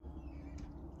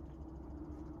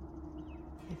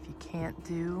If you can't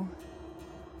do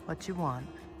what you want,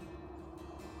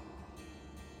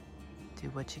 do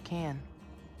what you can.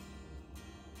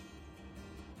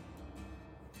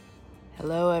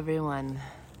 Hello everyone,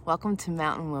 welcome to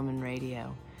Mountain Woman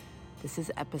Radio. This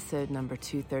is episode number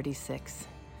 236,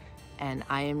 and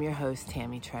I am your host,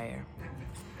 Tammy Trayer.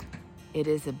 It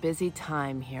is a busy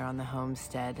time here on the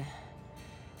homestead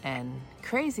and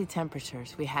crazy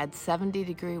temperatures. We had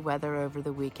 70-degree weather over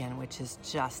the weekend, which is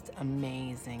just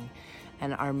amazing.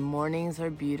 And our mornings are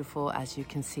beautiful, as you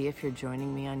can see if you're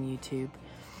joining me on YouTube.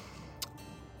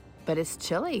 But it's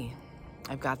chilly.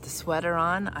 I've got the sweater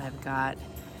on. I've got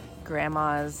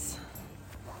Grandma's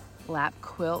lap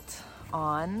quilt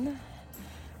on.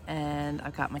 And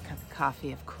I've got my cup of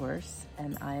coffee, of course.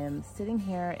 And I am sitting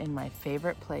here in my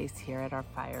favorite place here at our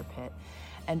fire pit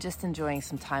and just enjoying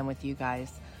some time with you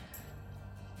guys.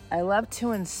 I love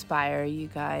to inspire you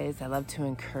guys. I love to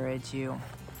encourage you.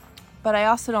 But I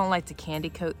also don't like to candy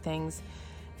coat things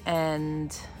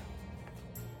and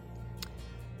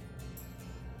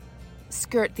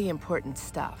skirt the important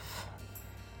stuff.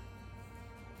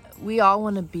 We all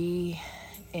want to be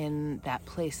in that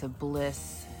place of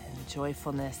bliss and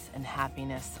joyfulness and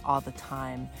happiness all the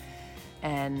time.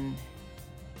 And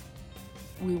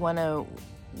we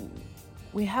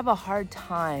have a hard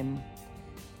time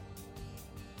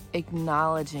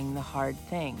acknowledging the hard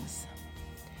things.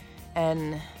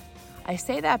 And I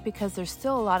say that because there's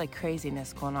still a lot of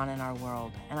craziness going on in our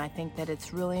world. And I think that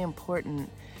it's really important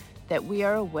that we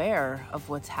are aware of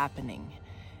what's happening.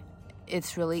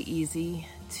 It's really easy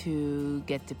to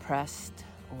get depressed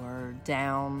or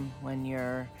down when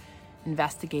you're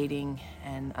investigating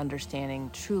and understanding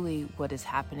truly what is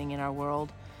happening in our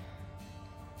world.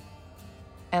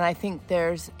 And I think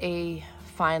there's a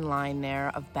fine line there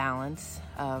of balance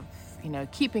of,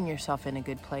 keeping yourself in a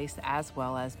good place as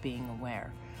well as being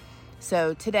aware.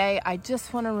 So today, I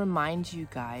just want to remind you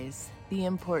guys the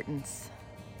importance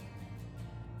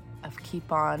of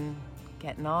keep on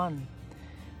getting on.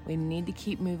 We need to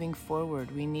keep moving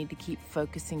forward. We need to keep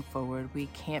focusing forward. We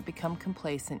can't become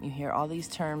complacent. You hear all these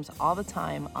terms all the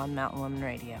time on Mountain Woman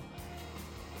Radio.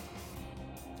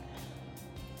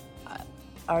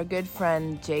 Our good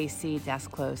friend JC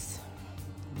Desclose,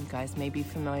 you guys may be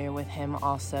familiar with him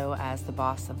also as the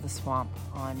boss of the swamp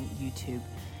on YouTube.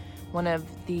 One of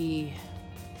the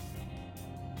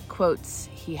quotes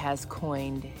he has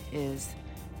coined is,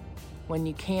 when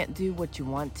you can't do what you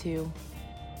want to,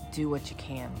 do what you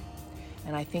can.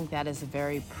 And I think that is a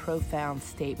very profound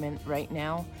statement right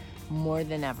now, more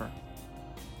than ever.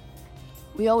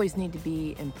 We always need to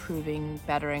be improving,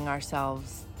 bettering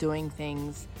ourselves, doing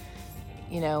things.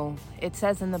 It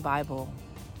says in the Bible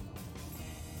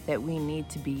that we need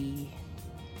to be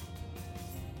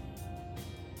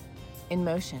in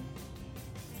motion,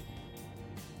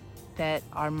 that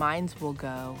our minds will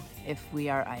go if we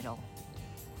are idle.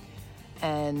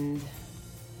 And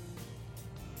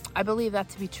I believe that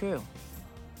to be true.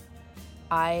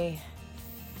 I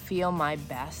feel my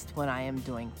best when I am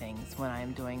doing things, when I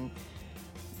am doing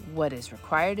what is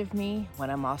required of me, when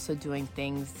I'm also doing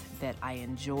things that I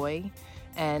enjoy,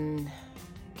 and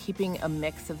keeping a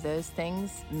mix of those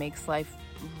things makes life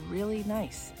really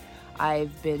nice.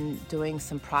 I've been doing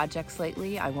some projects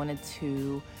lately. I wanted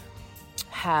to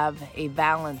have a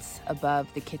valance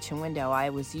above the kitchen window. I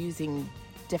was using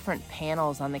different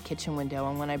panels on the kitchen window,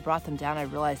 and when I brought them down, I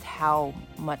realized how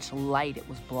much light it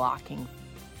was blocking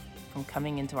from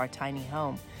coming into our tiny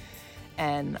home.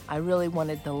 And I really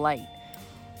wanted the light.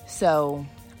 So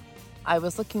I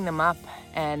was looking them up,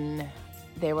 and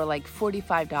they were like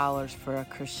 $45 for a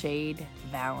crocheted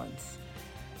valance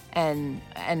and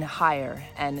higher.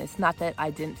 And it's not that I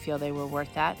didn't feel they were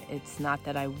worth that. It's not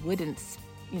that I wouldn't,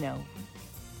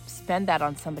 spend that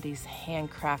on somebody's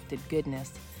handcrafted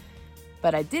goodness.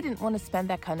 But I didn't want to spend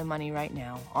that kind of money right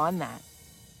now on that.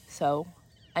 So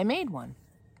I made one.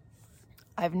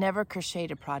 I've never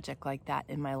crocheted a project like that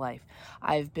in my life.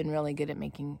 I've been really good at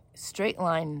making straight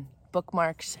line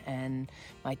bookmarks, and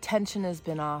my tension has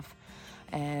been off.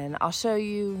 And I'll show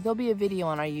you, there'll be a video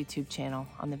on our YouTube channel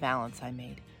on the valance I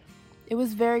made. It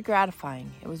was very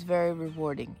gratifying. It was very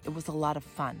rewarding. It was a lot of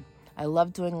fun. I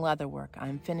love doing leather work.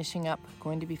 I'm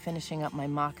going to be finishing up my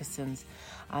moccasins.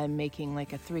 I'm making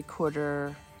like a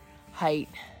 3/4 height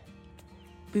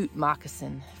boot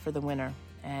moccasin for the winter.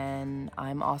 And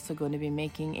I'm also going to be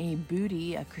making a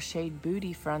crocheted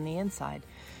bootie for on the inside.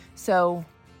 So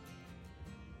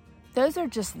those are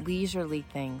just leisurely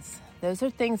things. Those are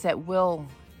things that will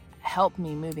help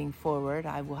me moving forward.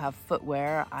 I will have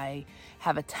footwear. I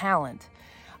have a talent.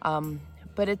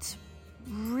 But it's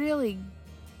really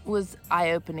was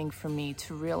eye-opening for me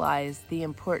to realize the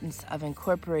importance of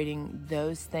incorporating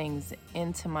those things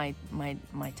into my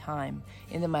time,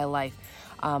 into my life.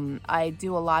 I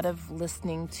do a lot of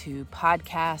listening to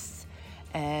podcasts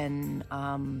and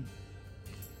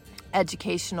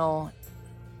educational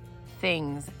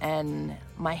things, and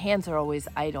my hands are always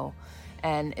idle.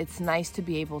 And it's nice to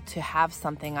be able to have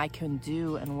something I can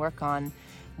do and work on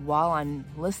while I'm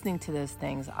listening to those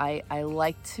things. I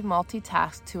like to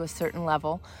multitask to a certain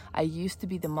level. I used to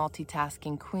be the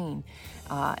multitasking queen.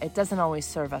 It doesn't always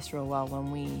serve us real well when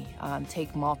we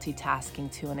take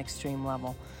multitasking to an extreme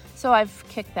level. So I've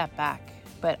kicked that back,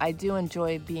 but I do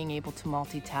enjoy being able to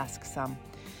multitask some.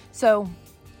 So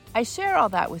I share all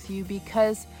that with you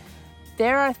because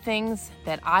there are things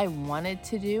that I wanted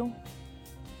to do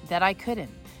that I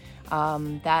couldn't.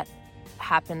 That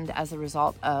happened as a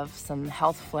result of some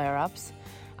health flare-ups.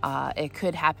 It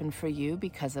could happen for you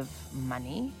because of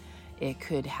money. It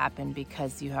could happen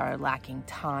because you are lacking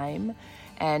time.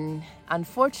 And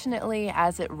unfortunately,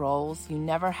 as it rolls, you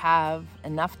never have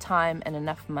enough time and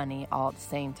enough money all at the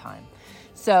same time.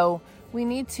 So we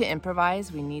need to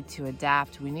improvise, we need to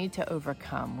adapt, we need to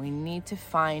overcome, we need to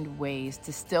find ways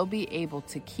to still be able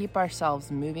to keep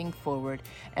ourselves moving forward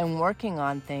and working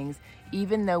on things,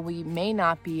 even though we may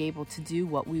not be able to do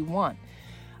what we want.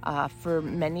 For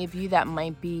many of you, that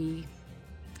might be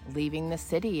leaving the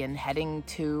city and heading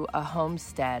to a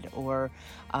homestead, or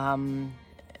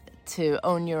to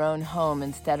own your own home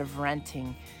instead of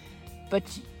renting. But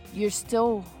you're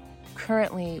still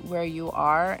currently where you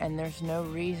are, and there's no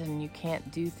reason you can't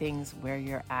do things where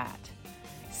you're at.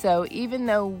 So even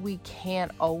though we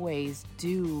can't always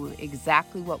do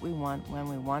exactly what we want when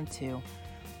we want to,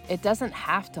 it doesn't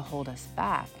have to hold us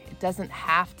back. It doesn't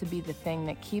have to be the thing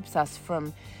that keeps us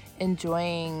from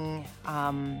enjoying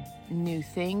new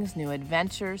things, new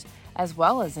adventures, as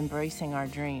well as embracing our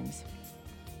dreams.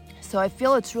 So I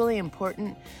feel it's really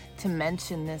important to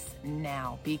mention this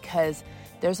now, because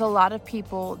there's a lot of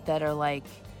people that are like,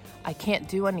 I can't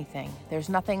do anything. There's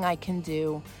nothing I can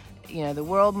do. You know, the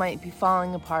world might be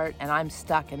falling apart and I'm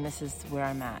stuck and this is where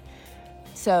I'm at.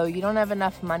 So you don't have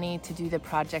enough money to do the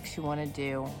projects you want to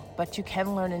do, but you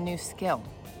can learn a new skill.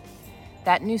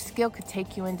 That new skill could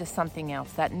take you into something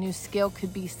else. That new skill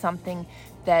could be something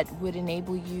that would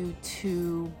enable you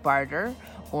to barter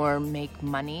or make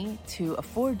money to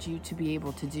afford you to be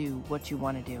able to do what you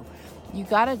want to do. You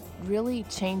got to really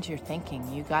change your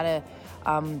thinking. You got to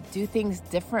do things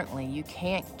differently. You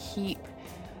can't keep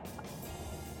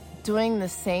doing the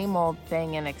same old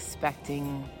thing and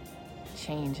expecting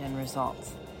change and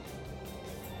results.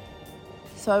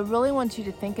 So I really want you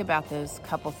to think about those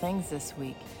couple things this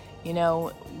week. You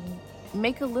know,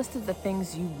 make a list of the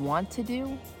things you want to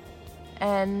do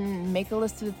and make a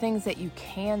list of the things that you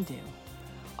can do.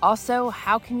 Also,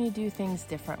 how can you do things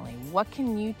differently? What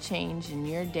can you change in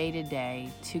your day-to-day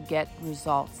to get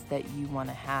results that you want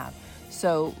to have?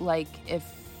 So, like, if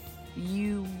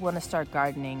you want to start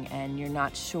gardening and you're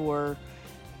not sure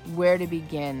where to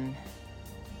begin,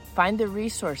 find the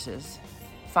resources.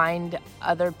 Find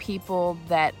other people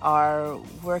that are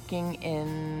working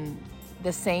in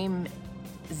the same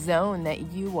zone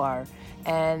that you are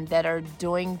and that are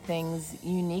doing things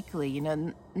uniquely. You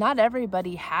know, not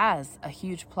everybody has a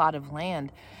huge plot of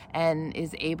land and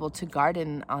is able to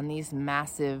garden on these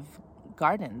massive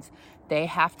gardens. They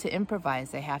have to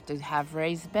improvise. They have to have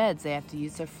raised beds. They have to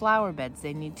use their flower beds.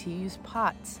 They need to use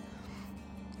pots.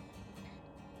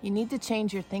 You need to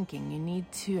change your thinking. You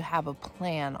need to have a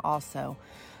plan also.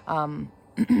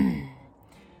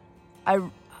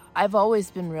 I've always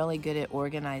been really good at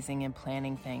organizing and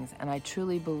planning things, and I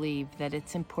truly believe that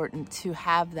it's important to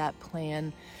have that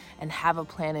plan and have a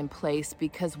plan in place,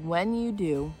 because when you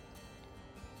do,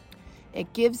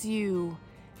 it gives you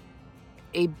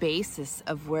a basis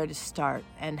of where to start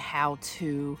and how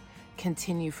to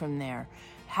continue from there.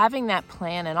 Having that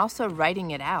plan and also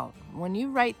writing it out. When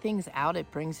you write things out, it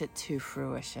brings it to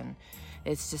fruition.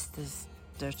 It's just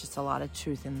there's just a lot of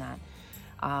truth in that.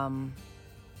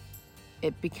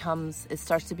 It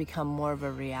starts to become more of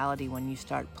a reality when you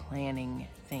start planning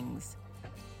things.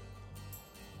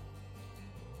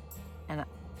 And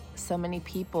so many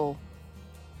people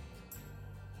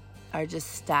are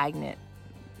just stagnant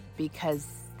because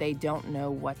they don't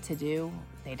know what to do.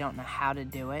 They don't know how to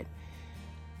do it.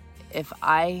 If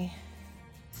I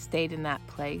stayed in that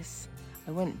place,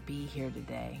 I wouldn't be here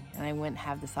today, and I wouldn't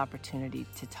have this opportunity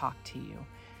to talk to you.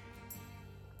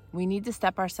 We need to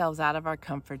step ourselves out of our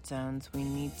comfort zones. We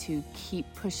need to keep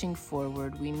pushing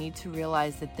forward. We need to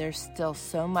realize that there's still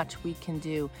so much we can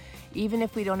do, even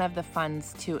if we don't have the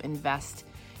funds to invest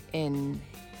in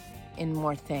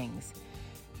more things.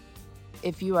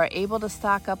 If you are able to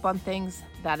stock up on things,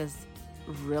 that is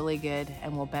really good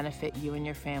and will benefit you and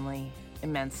your family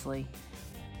immensely.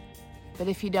 But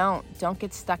if you don't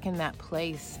get stuck in that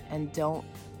place and don't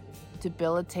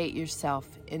debilitate yourself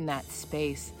in that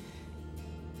space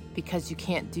because you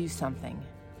can't do something.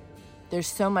 There's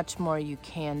so much more you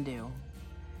can do.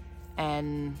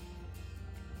 And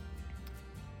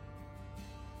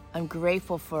I'm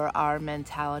grateful for our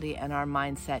mentality and our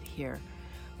mindset here.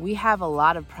 We have a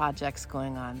lot of projects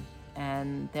going on,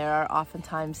 and there are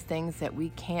oftentimes things that we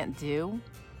can't do.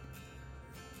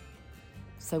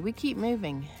 So we keep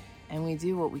moving and we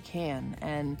do what we can.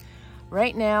 And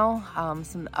right now,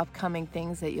 some upcoming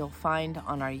things that you'll find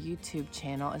on our YouTube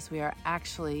channel is we are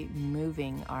actually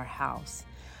moving our house.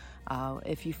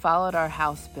 If you followed our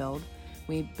house build,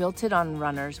 we built it on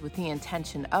runners with the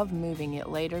intention of moving it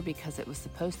later because it was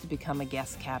supposed to become a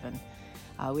guest cabin.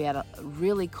 We had a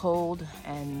really cold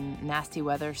and nasty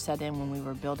weather set in when we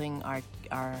were building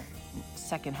our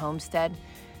second homestead.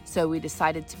 So we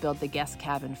decided to build the guest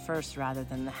cabin first rather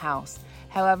than the house.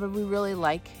 However, we really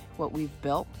like what we've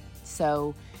built.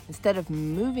 So instead of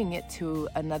moving it to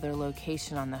another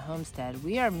location on the homestead,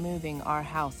 we are moving our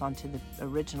house onto the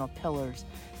original pillars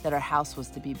that our house was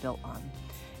to be built on.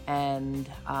 And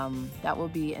that will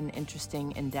be an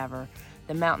interesting endeavor.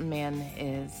 The mountain man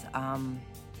is,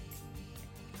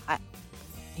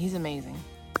 he's amazing.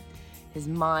 His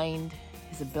mind,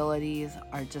 his abilities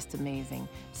are just amazing.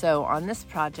 So on this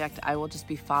project, I will just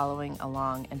be following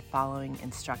along and following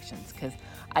instructions because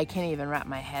I can't even wrap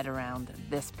my head around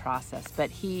this process. But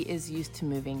he is used to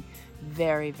moving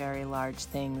very, very large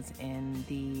things in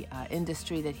the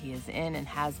industry that he is in and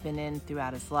has been in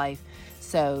throughout his life.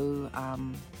 So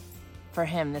for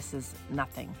him, this is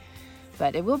nothing.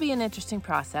 But it will be an interesting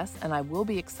process, and I will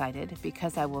be excited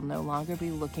because I will no longer be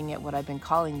looking at what I've been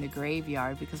calling the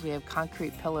graveyard, because we have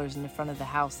concrete pillars in the front of the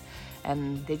house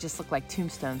and they just look like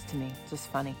tombstones to me. Just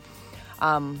funny.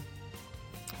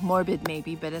 Morbid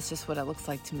maybe, but it's just what it looks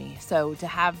like to me. So to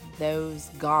have those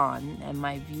gone and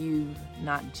my view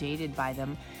not jaded by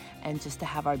them, and just to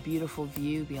have our beautiful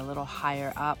view be a little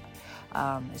higher up,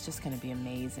 it's just going to be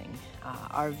amazing.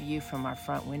 Our view from our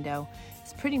front window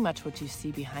is pretty much what you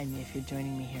see behind me if you're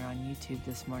joining me here on YouTube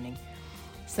this morning.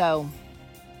 So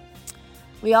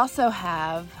we also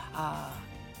have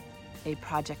a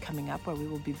project coming up where we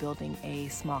will be building a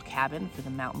small cabin for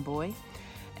the mountain boy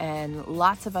and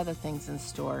lots of other things in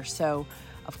store. So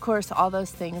of course, all those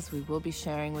things we will be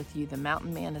sharing with you. The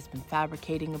mountain man has been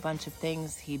fabricating a bunch of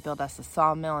things. He built us a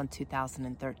sawmill in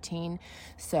 2013.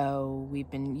 So we've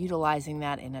been utilizing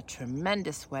that in a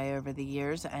tremendous way over the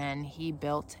years. And he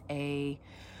built a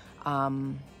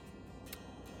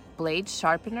blade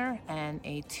sharpener and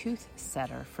a tooth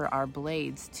setter for our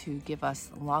blades to give us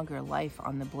longer life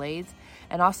on the blades,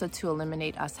 and also to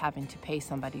eliminate us having to pay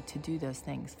somebody to do those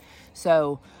things.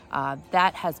 So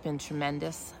that has been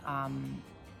tremendous.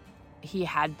 He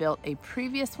had built a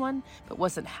previous one but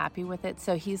wasn't happy with it,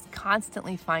 so he's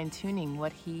constantly fine-tuning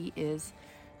what he is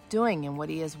doing and what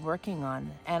he is working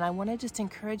on. And I want to just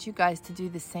encourage you guys to do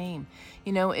the same.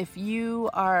 You know, if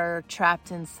you are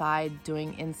trapped inside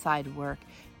doing inside work,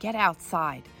 get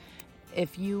outside.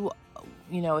 If you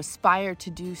aspire to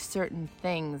do certain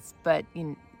things but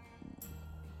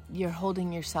you're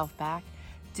holding yourself back,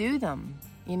 do them.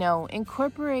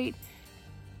 Incorporate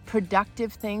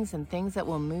productive things and things that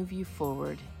will move you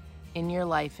forward in your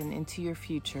life and into your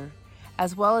future,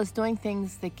 as well as doing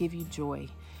things that give you joy.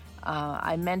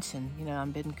 I mentioned,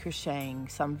 I've been crocheting.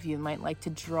 Some of you might like to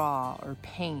draw or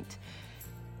paint.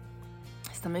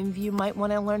 Some of you might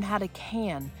want to learn how to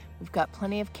can. We've got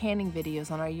plenty of canning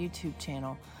videos on our YouTube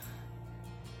channel.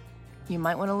 You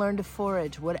might want to learn to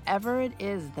forage. Whatever it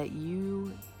is that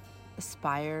you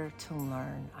aspire to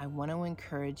learn, I want to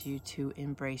encourage you to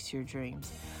embrace your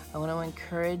dreams. I want to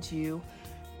encourage you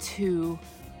to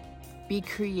be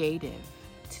creative,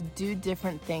 to do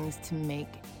different things to make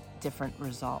different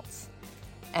results.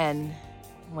 And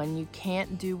when you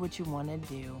can't do what you want to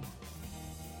do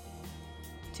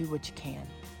what you can.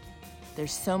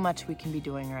 There's so much we can be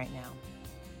doing right now.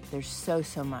 There's so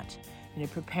much.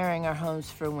 Preparing our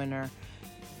homes for winter,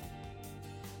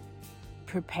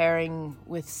 preparing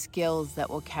with skills that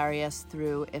will carry us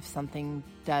through if something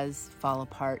does fall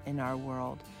apart in our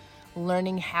world,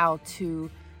 learning how to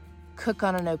cook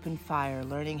on an open fire,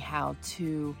 learning how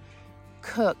to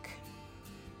cook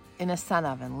in a sun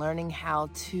oven, learning how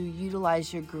to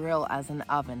utilize your grill as an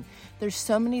oven. There's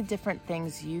so many different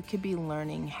things you could be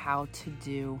learning how to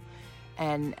do.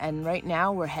 And right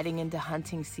now we're heading into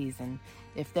hunting season.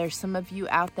 If there's some of you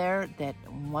out there that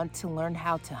want to learn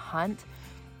how to hunt,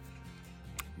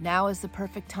 now is the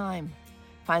perfect time.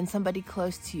 Find somebody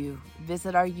close to you.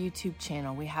 Visit our YouTube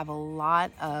channel. We have a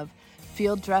lot of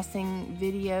field dressing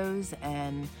videos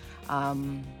and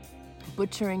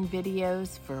butchering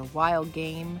videos for wild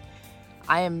game.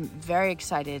 I am very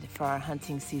excited for our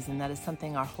hunting season. That is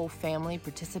something our whole family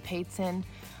participates in.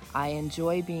 I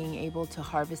enjoy being able to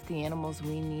harvest the animals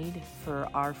we need for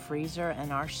our freezer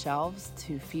and our shelves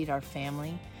to feed our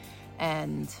family.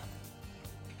 And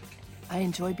I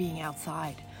enjoy being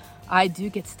outside. I do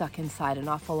get stuck inside an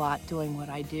awful lot doing what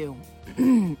I do.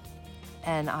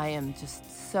 And I am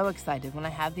just so excited when I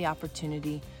have the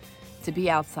opportunity to be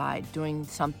outside doing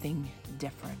something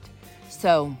different.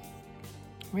 So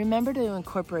remember to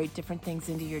incorporate different things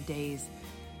into your days.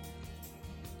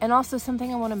 And also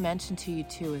something I want to mention to you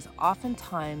too is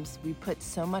oftentimes we put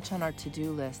so much on our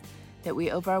to-do list that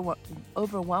we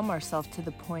overwhelm ourselves to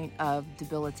the point of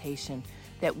debilitation,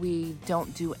 that we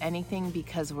don't do anything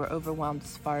because we're overwhelmed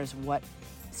as far as what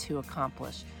to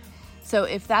accomplish. So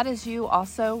if that is you,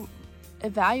 also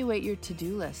evaluate your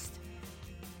to-do list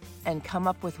and come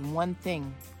up with one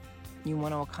thing you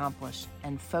want to accomplish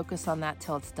and focus on that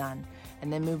till it's done,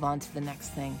 and then move on to the next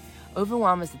thing.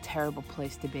 Overwhelm is a terrible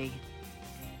place to be.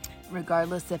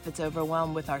 Regardless if it's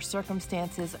overwhelmed with our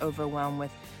circumstances, overwhelmed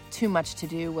with too much to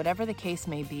do, whatever the case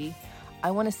may be,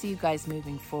 I want to see you guys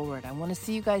moving forward. I want to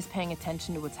see you guys paying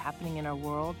attention to what's happening in our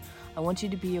world. I want you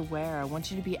to be aware. I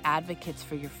want you to be advocates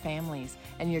for your families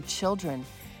and your children.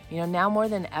 You know, now more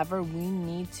than ever, we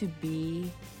need to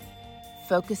be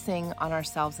focusing on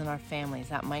ourselves and our families.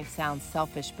 That might sound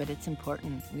selfish, but it's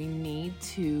important. We need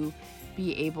to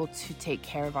be able to take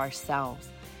care of ourselves.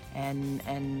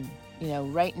 And you know,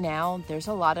 right now, there's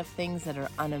a lot of things that are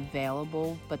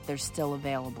unavailable, but they're still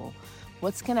available.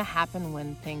 What's going to happen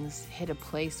when things hit a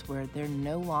place where they're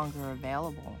no longer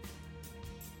available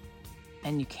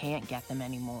and you can't get them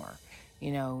anymore?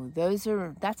 You know,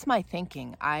 that's my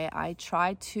thinking. I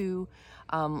try to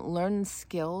learn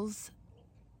skills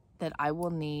that I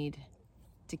will need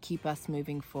to keep us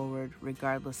moving forward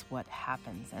regardless what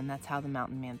happens. And that's how the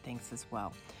Mountain Man thinks as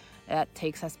well. That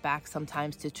takes us back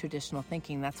sometimes to traditional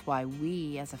thinking. That's why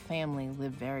we as a family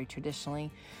live very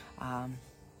traditionally.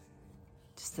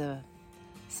 Just a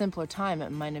simpler time.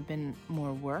 It might have been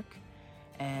more work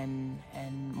and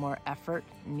more effort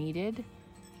needed.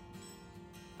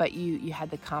 But you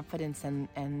had the confidence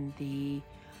and the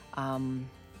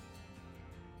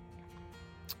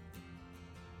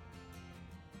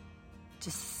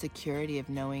just security of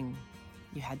knowing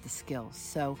you had the skills.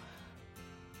 So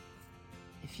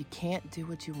if you can't do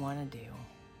what you want to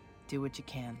do what you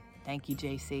can. Thank you,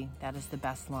 JC. That is the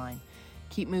best line.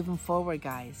 Keep moving forward,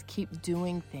 guys. Keep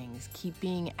doing things. Keep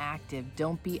being active.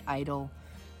 Don't be idle.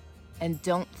 And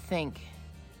don't think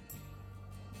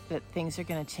that things are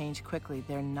going to change quickly.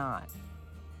 They're not.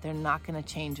 They're not going to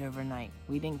change overnight.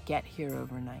 We didn't get here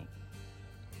overnight.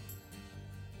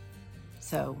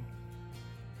 So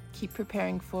keep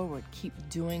preparing forward. Keep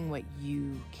doing what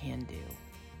you can do.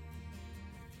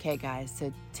 Okay, guys,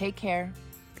 so take care.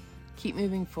 Keep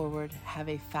moving forward. Have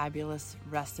a fabulous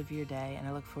rest of your day, and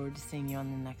I look forward to seeing you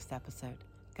on the next episode.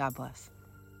 God bless.